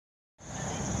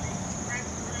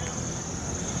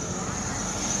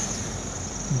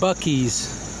Buckies,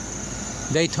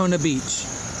 Daytona Beach.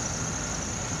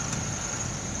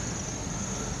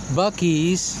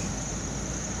 Buckies,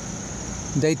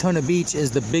 Daytona Beach is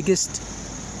the biggest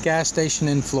gas station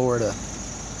in Florida.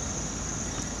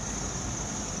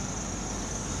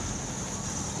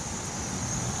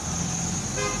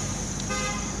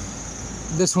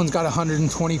 This one's got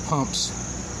 120 pumps.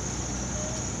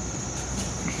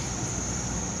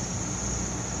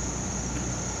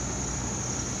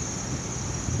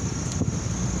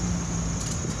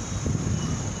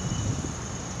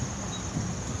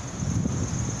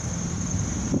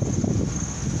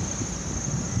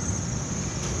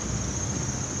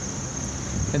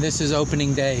 And this is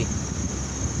opening day.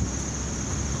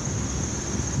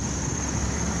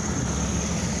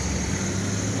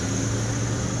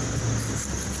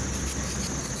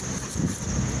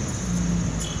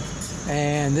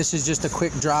 And this is just a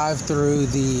quick drive through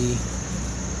the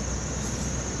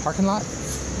parking lot,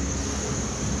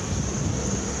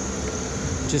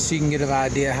 just so you can get an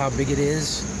idea how big it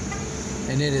is.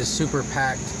 And it is super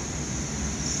packed.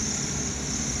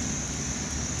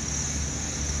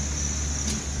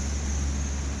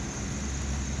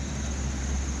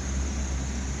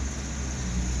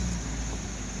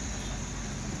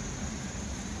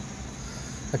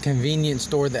 A convenience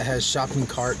store that has shopping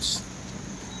carts.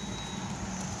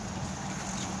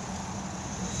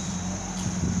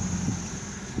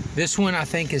 This one I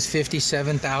think is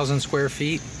 57,000 square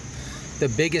feet. The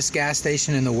biggest gas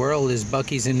station in the world is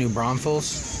Buckies in New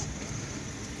Braunfels.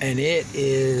 And it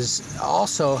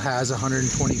also has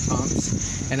 120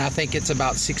 pumps. And I think it's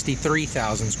about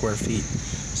 63,000 square feet.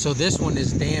 So this one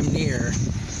is damn near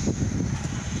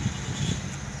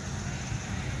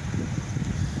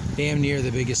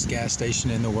the biggest gas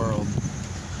station in the world.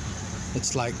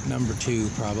 It's like number 2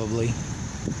 probably.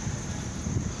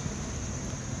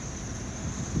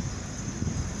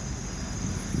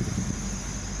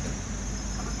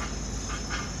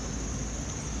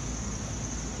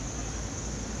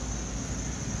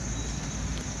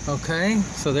 Okay,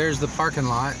 so there's the parking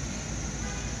lot.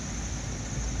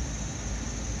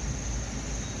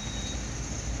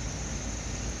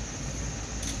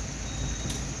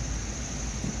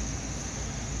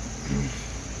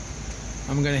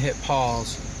 I'm gonna hit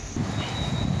pause.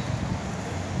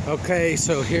 Okay,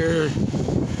 so here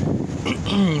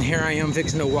I am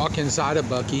fixing to walk inside of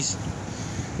Buckies.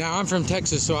 Now I'm from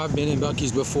Texas, so I've been in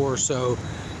Buckies before, so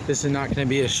this is not gonna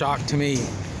be a shock to me.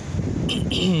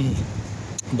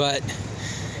 But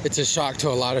it's a shock to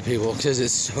a lot of people because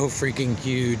it's so freaking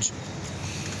huge.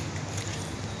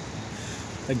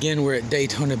 Again, we're at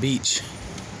Daytona Beach.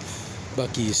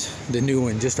 Buckies, the new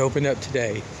one, just opened up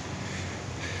today.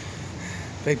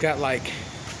 They've got like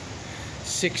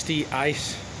 60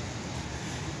 ice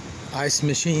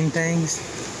machine things.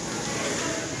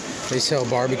 They sell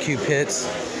barbecue pits.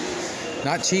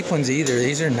 Not cheap ones either.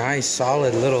 These are nice,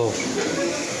 solid little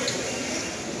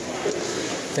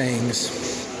things.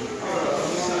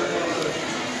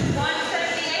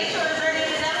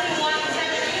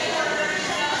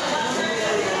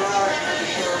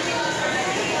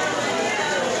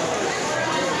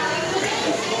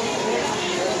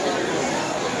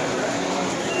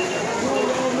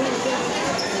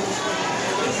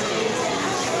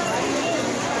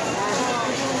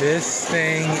 This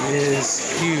thing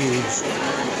is huge.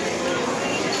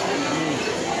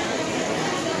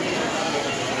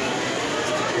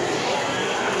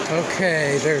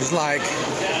 Okay, there's like,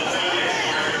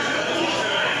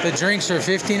 the drinks are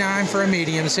 $59 for a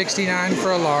medium, $69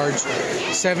 for a large,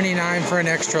 $79 for an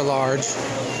extra large.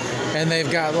 And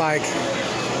they've got like,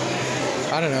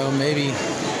 I don't know, maybe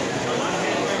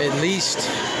at least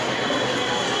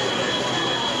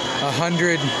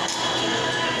 100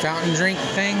 fountain drink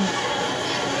thing.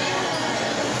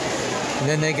 And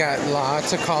then they got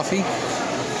lots of coffee.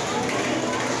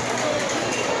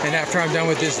 And after I'm done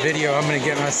with this video, I'm gonna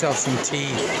get myself some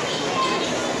tea.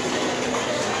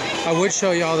 I would show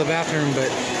you all the bathroom,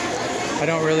 but I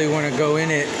don't really want to go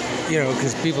in it, you know,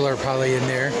 because people are probably in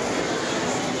there.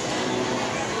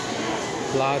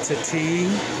 Lots of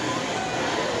tea.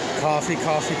 Coffee,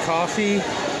 coffee, coffee.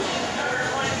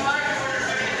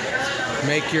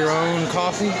 Make your own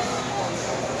coffee.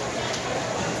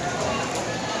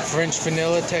 French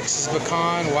vanilla, Texas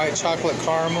pecan, white chocolate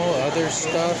caramel, other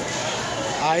stuff.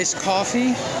 Iced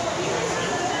coffee.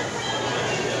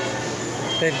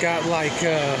 They've got like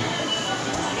a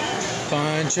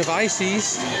bunch of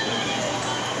ices.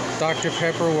 Dr.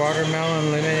 Pepper,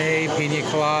 watermelon, lemonade, pina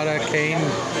colada, cane,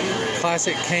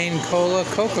 classic cane cola,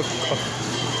 Coca-Cola.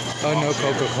 Oh, no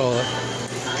Coca-Cola.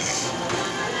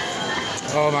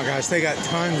 Oh my gosh, they got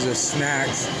tons of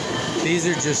snacks. These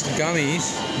are just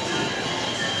gummies.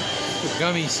 The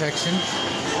gummy section.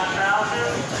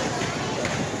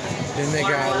 Then they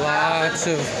got lots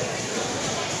of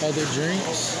other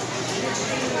drinks.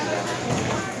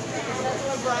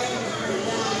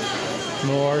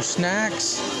 More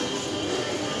snacks.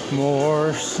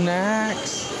 More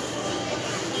snacks.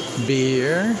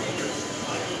 Beer.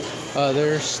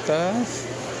 Other stuff.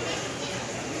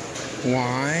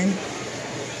 Wine.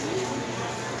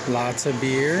 Lots of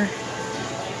beer.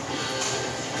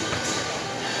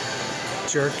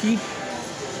 Jerky.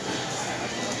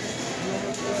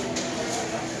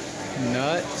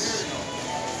 Nuts.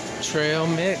 Trail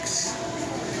mix.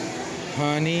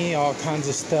 Honey. All kinds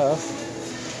of stuff.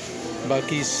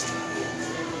 Buckies.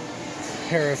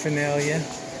 Paraphernalia.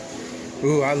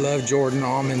 Ooh, I love Jordan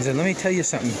almonds. And let me tell you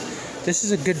something. This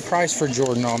is a good price for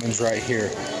Jordan almonds right here.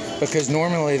 Because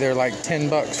normally they're like 10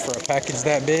 bucks for a package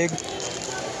that big.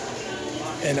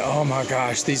 And oh my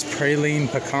gosh, these praline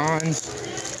pecans,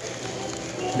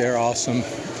 they're awesome.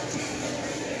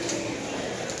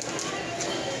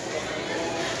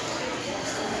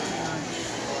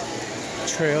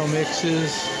 Trail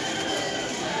mixes,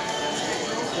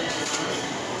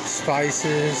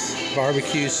 spices,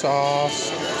 barbecue sauce.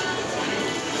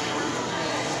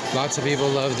 Lots of people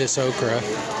love this okra.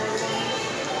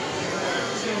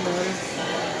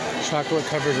 Chocolate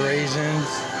covered raisins.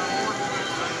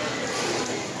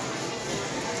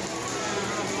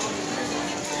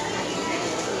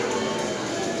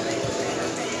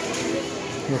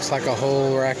 Looks like a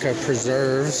whole rack of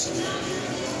preserves.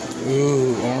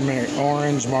 Ooh,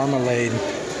 orange marmalade.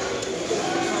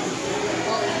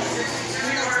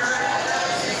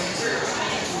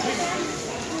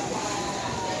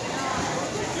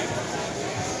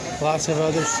 Lots of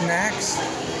other snacks.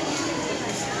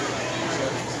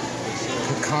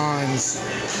 Pecans.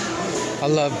 I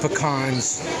love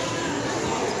pecans.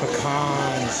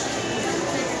 Pecans.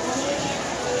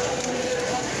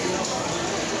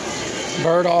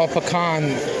 Birdall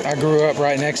pecan. I grew up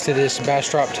right next to this,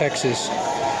 Bastrop, Texas.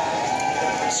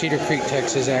 Cedar Creek,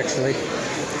 Texas, actually.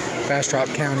 Bastrop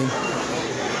County.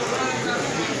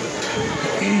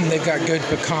 They've got good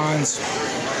pecans.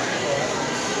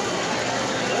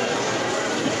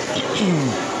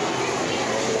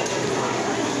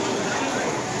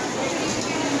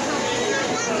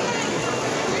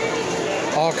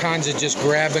 All kinds of just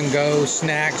grab and go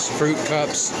snacks, fruit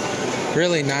cups,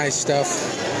 really nice stuff.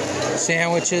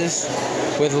 Sandwiches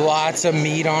with lots of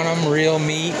meat on them, real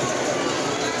meat.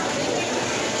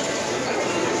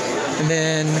 And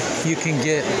then you can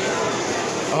get,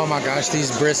 oh my gosh,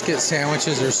 these brisket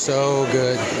sandwiches are so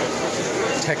good.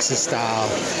 Texas style.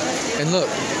 And look,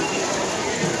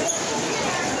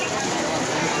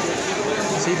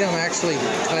 see them actually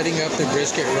cutting up the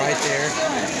brisket right there?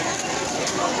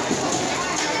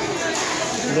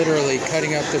 Literally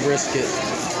cutting up the brisket.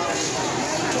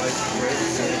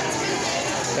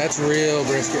 That's real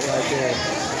brisket right there.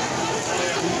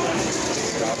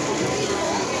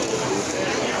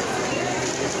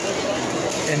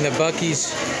 And the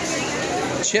Buckies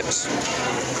chips,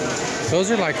 those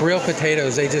are like real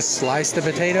potatoes. They just slice the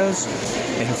potatoes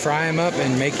and fry them up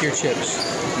and make your chips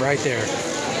right there.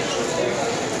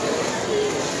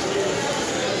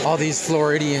 All these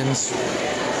Floridians,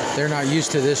 they're not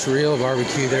used to this real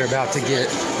barbecue they're about to get.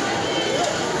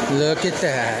 Look at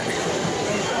that.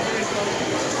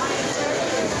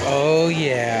 Oh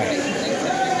yeah.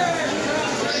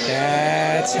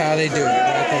 That's how they do it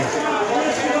right there.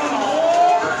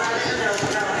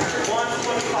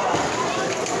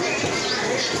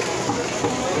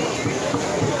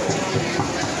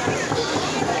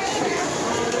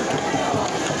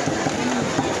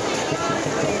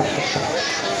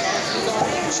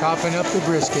 Chopping up the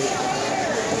brisket.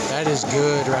 That is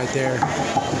good right there.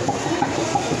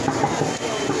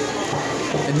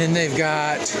 And then they've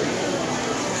got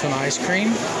some ice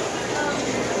cream.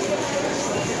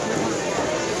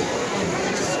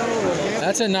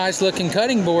 That's a nice looking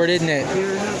cutting board, isn't it?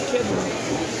 You're not kidding.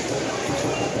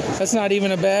 That's not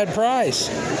even a bad price.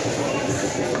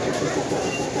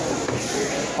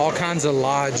 All kinds of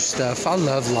Lodge stuff. I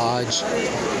love Lodge.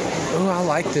 Oh, I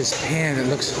like this pan. It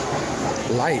looks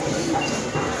light.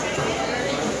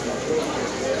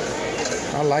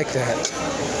 I like that.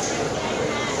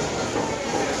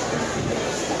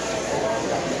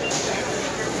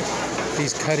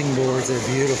 These cutting boards are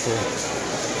beautiful.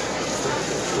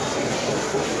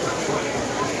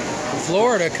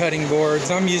 Florida cutting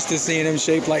boards. I'm used to seeing them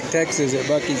shaped like Texas at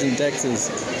Buckies in Texas.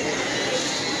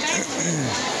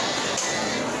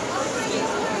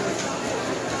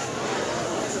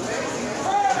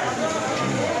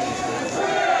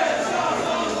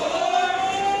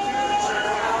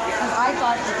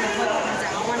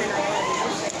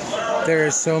 There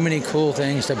are so many cool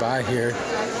things to buy here,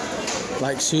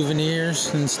 like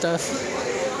souvenirs and stuff.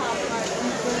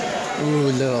 Ooh,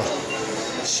 little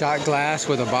shot glass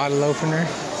with a bottle opener.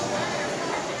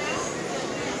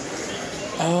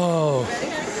 Oh,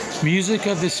 Music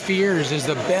of the Spheres is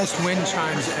the best wind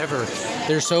chimes ever.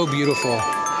 They're so beautiful.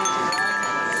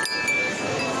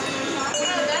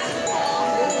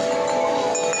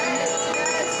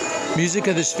 Music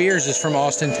of the Spheres is from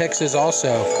Austin, Texas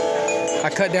also. I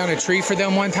cut down a tree for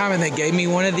them one time and they gave me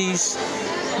one of these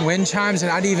wind chimes,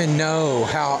 and I didn't even know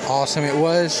how awesome it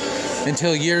was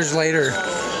until years later.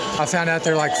 I found out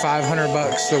they're like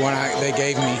 $500, the one they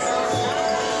gave me.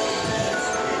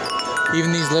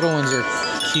 Even these little ones are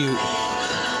cute.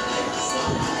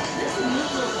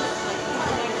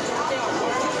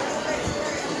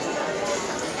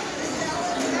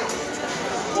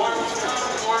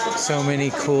 So many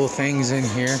cool things in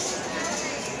here.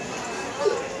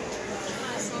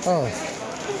 Oh,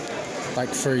 like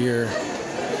for your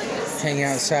hang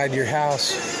outside your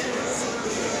house.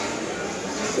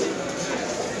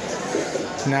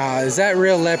 Now, is that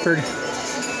real leopard?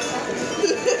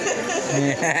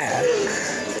 Yeah,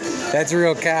 that's a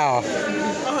real cow.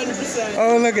 100%.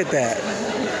 Oh, look at that.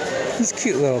 These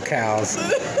cute little cows.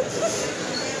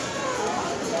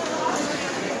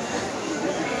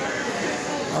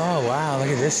 Oh, wow, look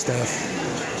at this stuff.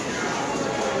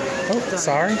 Oh,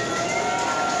 sorry.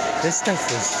 This stuff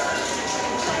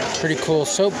is pretty cool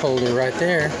soap holder right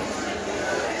there.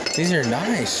 These are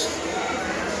nice.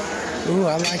 Ooh,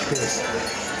 I like this.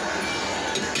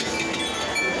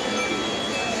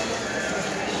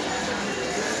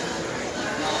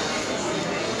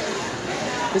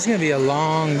 This is going to be a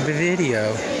long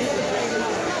video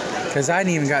because I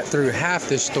didn't even got through half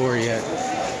this story yet.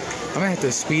 I'm going to have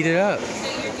to speed it up.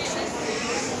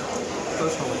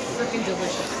 Freaking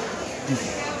delicious.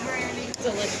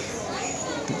 Delicious.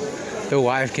 The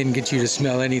wife can get you to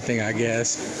smell anything, I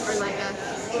guess. Or like a...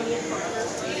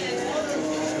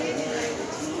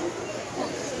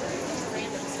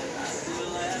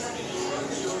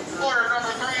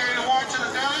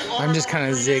 I'm just kind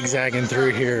of zigzagging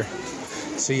through here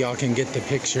so y'all can get the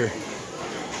picture.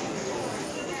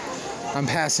 I'm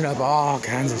passing up all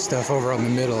kinds of stuff over on the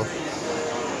middle.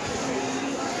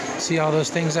 See all those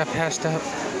things I passed up?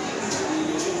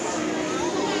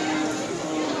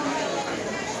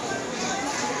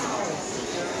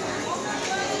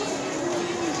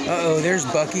 Uh-oh, there's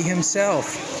Buc-ee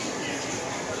himself.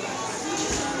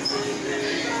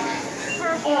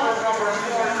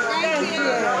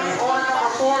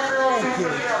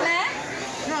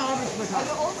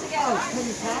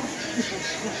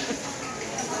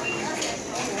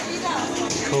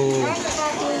 Cool.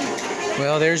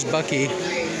 Well, there's Buc-ee,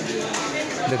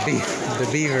 the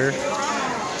Beaver.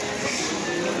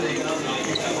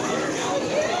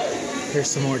 Here's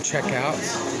some more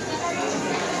checkouts.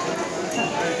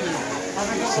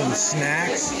 Some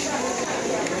snacks.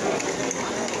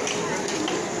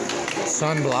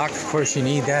 Sunblock, of course you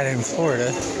need that in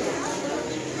Florida.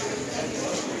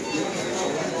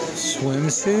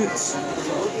 Swimsuits.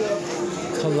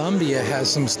 Columbia has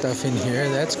some stuff in here,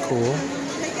 that's cool.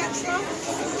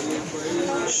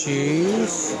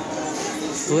 Shoes.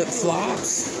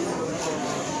 Flip-flops.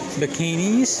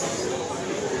 Bikinis.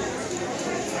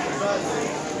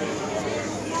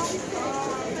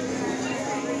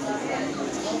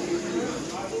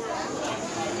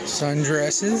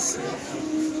 Sundresses,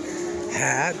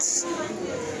 hats,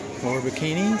 more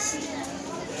bikinis.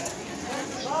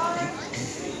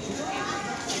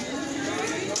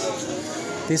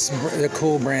 This is a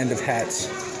cool brand of hats.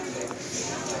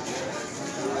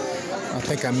 I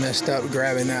think I messed up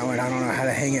grabbing that one. I don't know how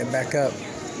to hang it back up.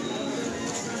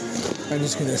 I'm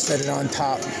just going to set it on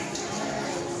top.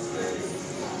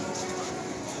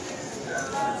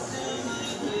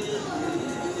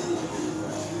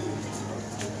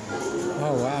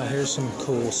 Oh wow, here's some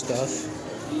cool stuff.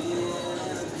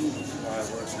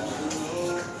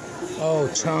 Oh,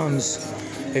 Chums.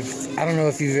 I don't know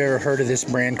if you've ever heard of this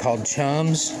brand called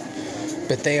Chums,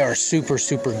 but they are super,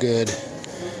 super good.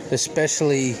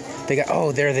 Especially, they got,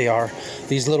 oh, there they are.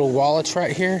 These little wallets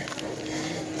right here.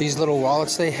 These little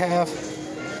wallets they have.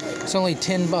 It's only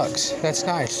 10 bucks. That's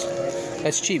nice.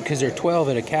 That's cheap because they're 12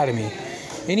 at Academy.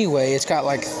 Anyway, it's got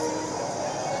like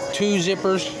 2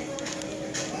 zippers.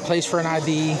 Place for an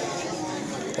ID,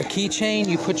 a keychain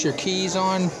you put your keys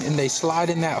on and they slide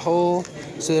in that hole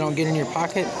so they don't get in your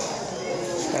pocket.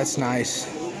 That's nice.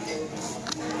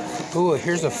 Ooh,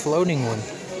 here's a floating one.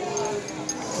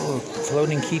 Ooh,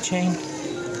 floating keychain.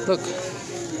 Look,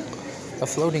 a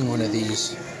floating one of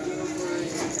these.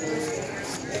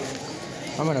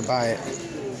 I'm gonna buy it.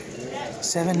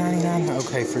 $7.99?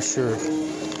 Okay, for sure.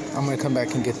 I'm gonna come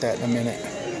back and get that in a minute.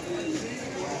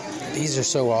 These are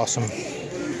so awesome.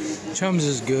 Chums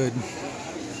is good.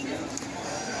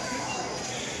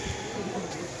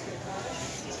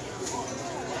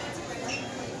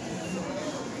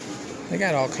 They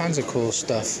got all kinds of cool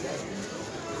stuff.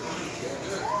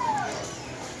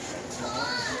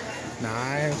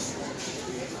 Knives.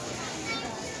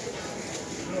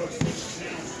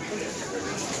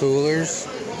 Coolers.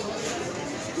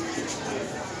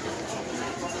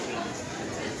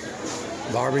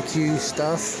 Barbecue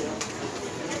stuff.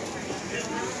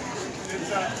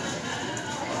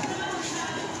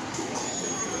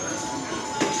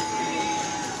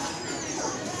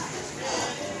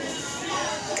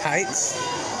 Kites.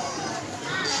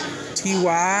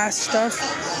 TY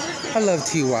stuff. I love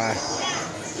TY.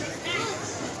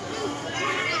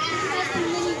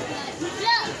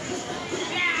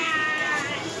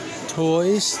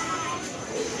 Toys.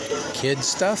 Kid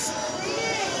stuff.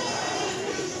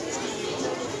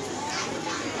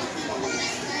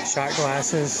 Shot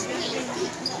glasses.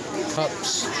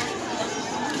 Cups.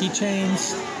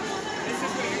 Keychains.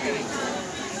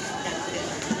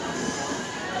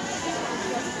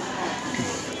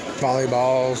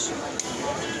 Volleyballs.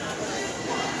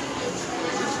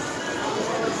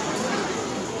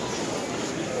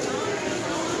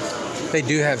 They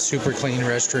do have super clean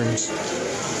restrooms.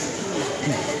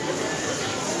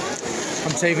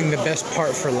 I'm saving the best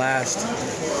part for last.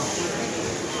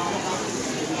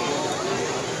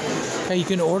 Okay, you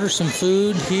can order some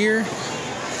food here.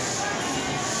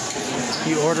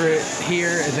 You order it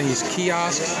here at these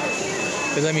kiosks.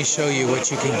 But let me show you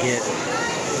what you can get.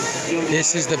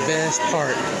 This is the best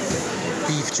part.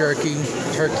 Beef jerky,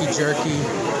 turkey jerky,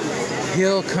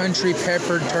 hill country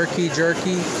peppered turkey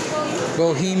jerky,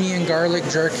 Bohemian garlic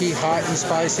jerky, hot and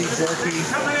spicy jerky,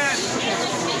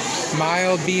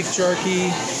 mild beef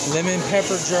jerky, lemon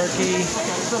pepper jerky,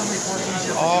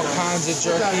 all kinds of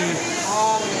jerky.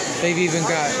 They've even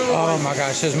got, oh my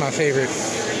gosh, this is my favorite,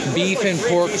 beef and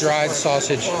pork dried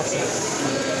sausage.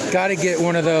 Gotta get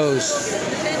one of those.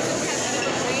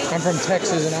 I'm from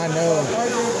Texas and I know.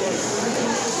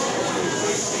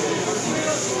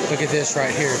 Look at this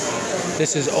right here.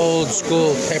 This is old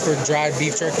school peppered dried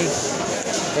beef jerky.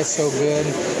 That's so good.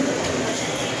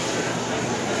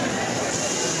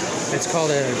 It's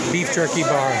called a beef jerky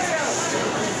bar.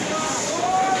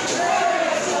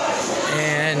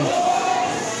 And,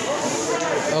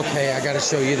 okay, I gotta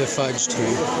show you the fudge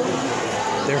too.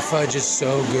 Their fudge is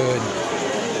so good.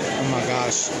 Oh my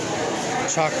gosh.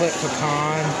 Chocolate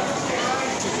pecan,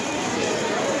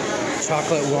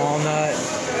 chocolate walnut,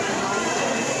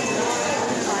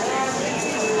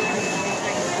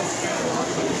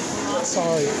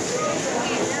 sorry,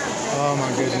 oh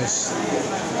my goodness.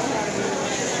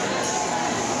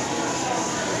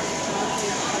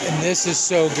 And this is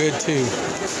so good too,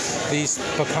 these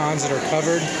pecans that are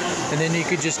covered. And then you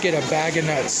could just get a bag of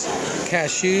nuts,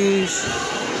 cashews,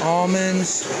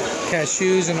 almonds,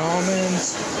 cashews and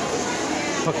almonds,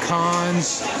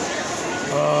 pecans,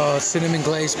 cinnamon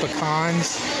glazed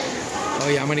pecans. Oh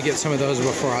yeah, I'm gonna get some of those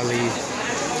before I leave.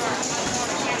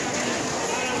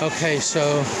 Okay,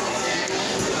 so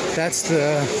that's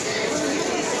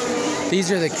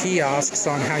these are the kiosks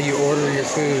on how you order your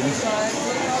food.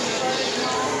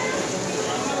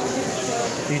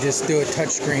 You just do a touch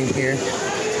screen here.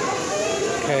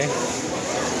 Okay.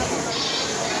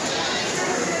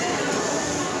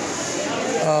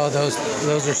 Oh, those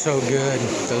are so good,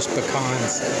 those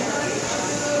pecans.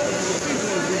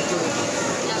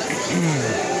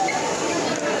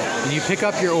 And you pick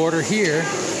up your order here,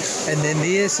 and then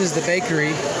this is the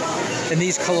bakery. And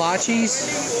these kolaches,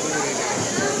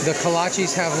 the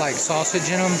kolaches have like sausage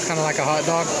in them, kind of like a hot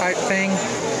dog type thing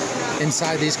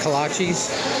inside these kolaches.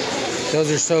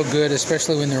 Those are so good,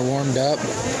 especially when they're warmed up.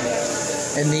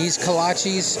 And these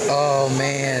kolaches, oh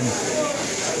man,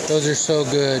 those are so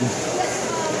good.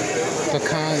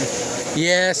 Pecan.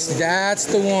 Yes, that's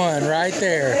the one right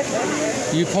there.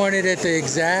 You pointed at the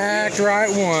exact right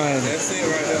one. That's it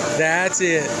right there. That's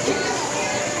it.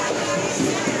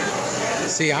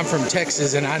 See, I'm from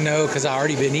Texas and I know because I've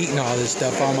already been eating all this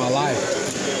stuff all my life.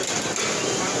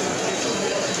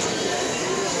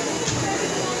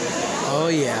 Oh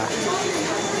yeah.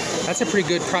 That's a pretty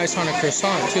good price on a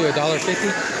croissant too,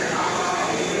 $1.50.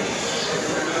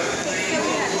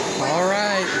 All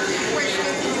right.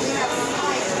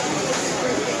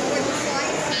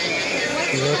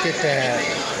 Look at that.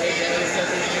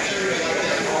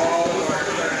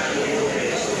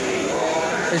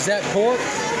 Is that pork?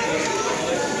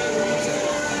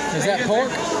 Is that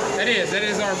pork? That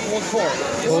is our pulled pork.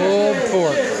 Pulled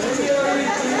pork.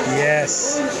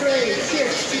 Yes.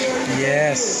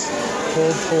 Yes.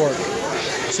 Pulled pork.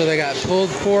 So they got pulled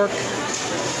pork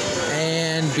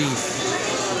and beef.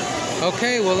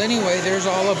 Okay, well anyway, there's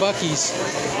all of Buckies.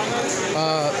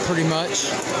 Pretty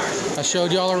much. I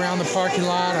showed y'all around the parking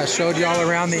lot. I showed y'all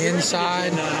around the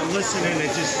inside. I'm listening. It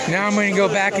just. Now I'm going to go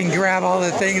back and grab all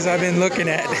the things I've been looking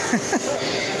at.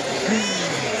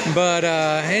 But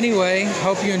anyway,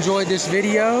 hope you enjoyed this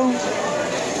video.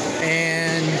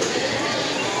 And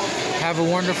have a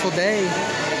wonderful day.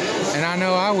 And I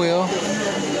know I will.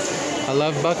 I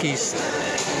love Buckies.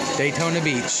 Daytona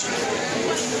Beach.